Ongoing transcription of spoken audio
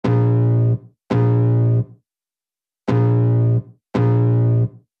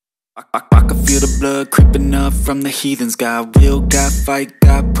I can feel the blood creeping up from the heathens. Got will, got fight,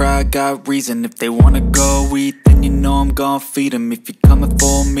 got pride, got reason. If they wanna go eat, then you know I'm gon' feed them. If you're coming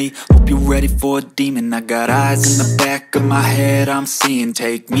for me, hope you're ready for a demon. I got eyes in the back of my head, I'm seeing.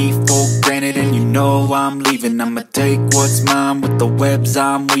 Take me for granted and you know I'm leaving. I'ma take what's mine with the webs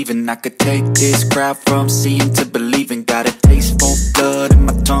I'm weaving. I could take this crowd from seeing to believing. Got a taste for blood and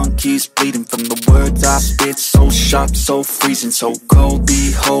my tongue keeps bleeding from the words I spit. So sharp, so freezing, so cold.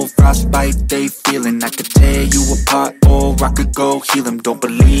 Behold, frostbite they feeling. I could tear you apart or I could go heal them. Don't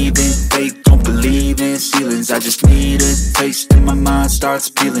believe in fate, don't believe in ceilings. I just need a taste and my mind starts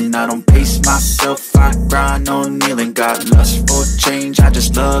peeling. I don't pace myself, I grind on kneeling. Got lust for change, I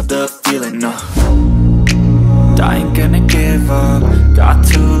just love the feeling. I ain't gonna give up. Got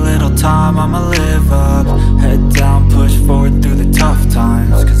too little time, I'ma live up. Head down, push forward through the tough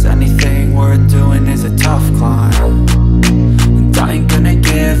times. Cause anything worth doing is a tough climb. And I ain't gonna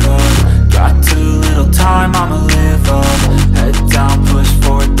give up. Got too little time, I'ma live up. Head down, push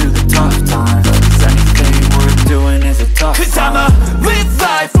forward through the tough times. Cause anything worth doing is a tough climb. Cause I'ma live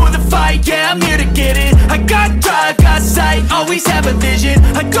life for the fight, yeah, I'm here to get it. I got drive, got sight, always have a vision.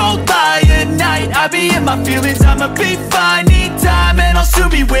 I go by at night, I be in my feelings. I'ma be fine, need time and I'll soon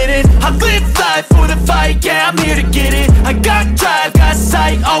be winning. I live life for the fight, yeah, I'm here to get it. I got drive, got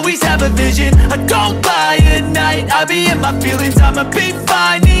sight, always have a vision. I go by at night, I be in my feelings. I'ma be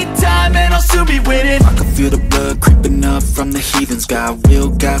fine, need time and I'll soon be winning. I can feel the blood creeping up from the heathens. Got will,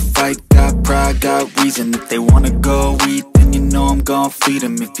 got fight, got pride, got reason. If they wanna go eat, then you know I'm gon' feed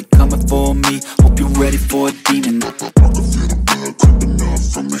them. If you're coming for me, hope you're ready for a demon. I can feel the blood creeping up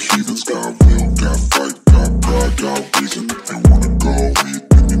from the heathens. Got will, got fight, got pride, got reason. If they wanna go eat,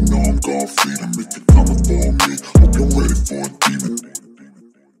 then you know I'm gon' feed them. If you're coming for me, hope you're ready for a demon.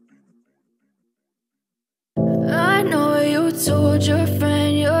 I know you told your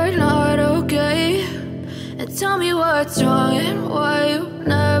friend you're not okay, and tell me what's wrong and why you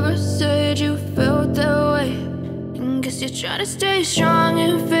never said you felt that way. And guess you're trying to stay strong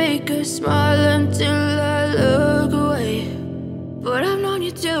and fake a smile until I look away. But I've known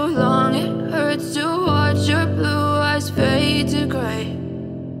you too long, it hurts to watch your blue eyes fade to gray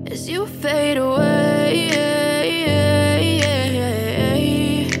as you fade away,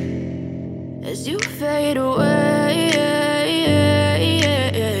 as you fade away.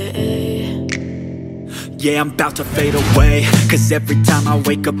 Yeah, I'm about to fade away. Cause every time I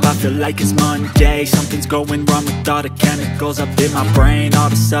wake up I feel like it's Monday. Something's going wrong with all the chemicals up in my brain. All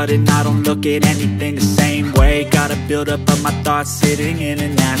of a sudden I don't look at anything the same way. Got a buildup of my thoughts sitting in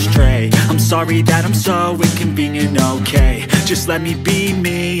an ashtray. I'm sorry that I'm so inconvenient, okay. Just let me be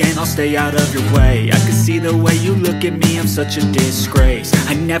me and I'll stay out of your way. I can see the way you look at me, I'm such a disgrace.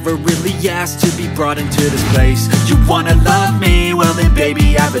 I never really asked to be brought into this place. You wanna love me? Well then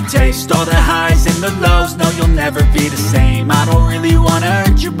baby I have a taste. All the highs and the lows, no you'll never be the same. I don't really wanna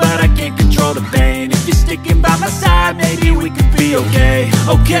hurt you but I can't control the pain. If you're sticking by my side maybe we could be okay.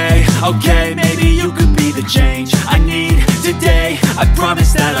 Okay, maybe you could be the change I need today. I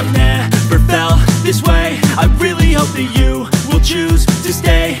promise that I've never felt this way. I really hope that you will choose to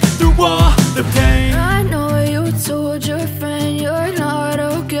stay through all the pain. I know you told your friend you're not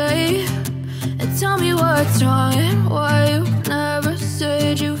okay, and tell me what's wrong and why you never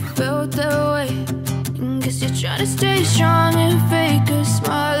said you felt that way. And guess you're trying to stay strong and fake a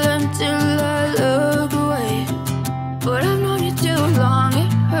smile until I look away. But I've known you too long,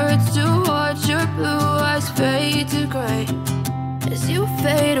 it hurts to watch your blue eyes fade to gray as you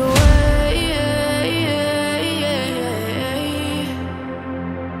fade away,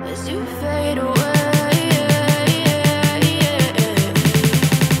 as you fade away,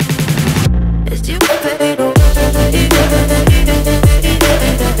 as you fade away.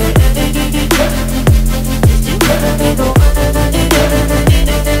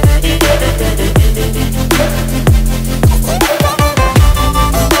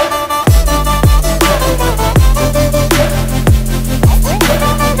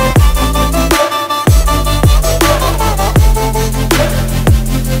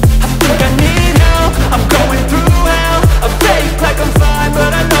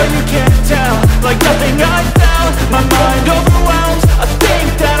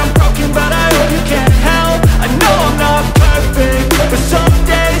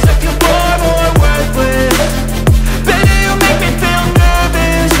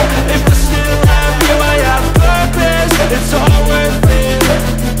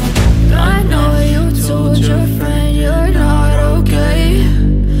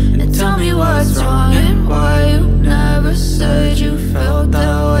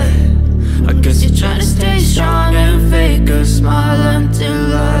 You're trying to stay strong and fake a smile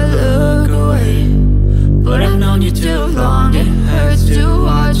until I look known you too long. It hurts to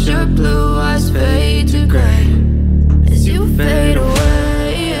watch your blue eyes fade to gray as you fade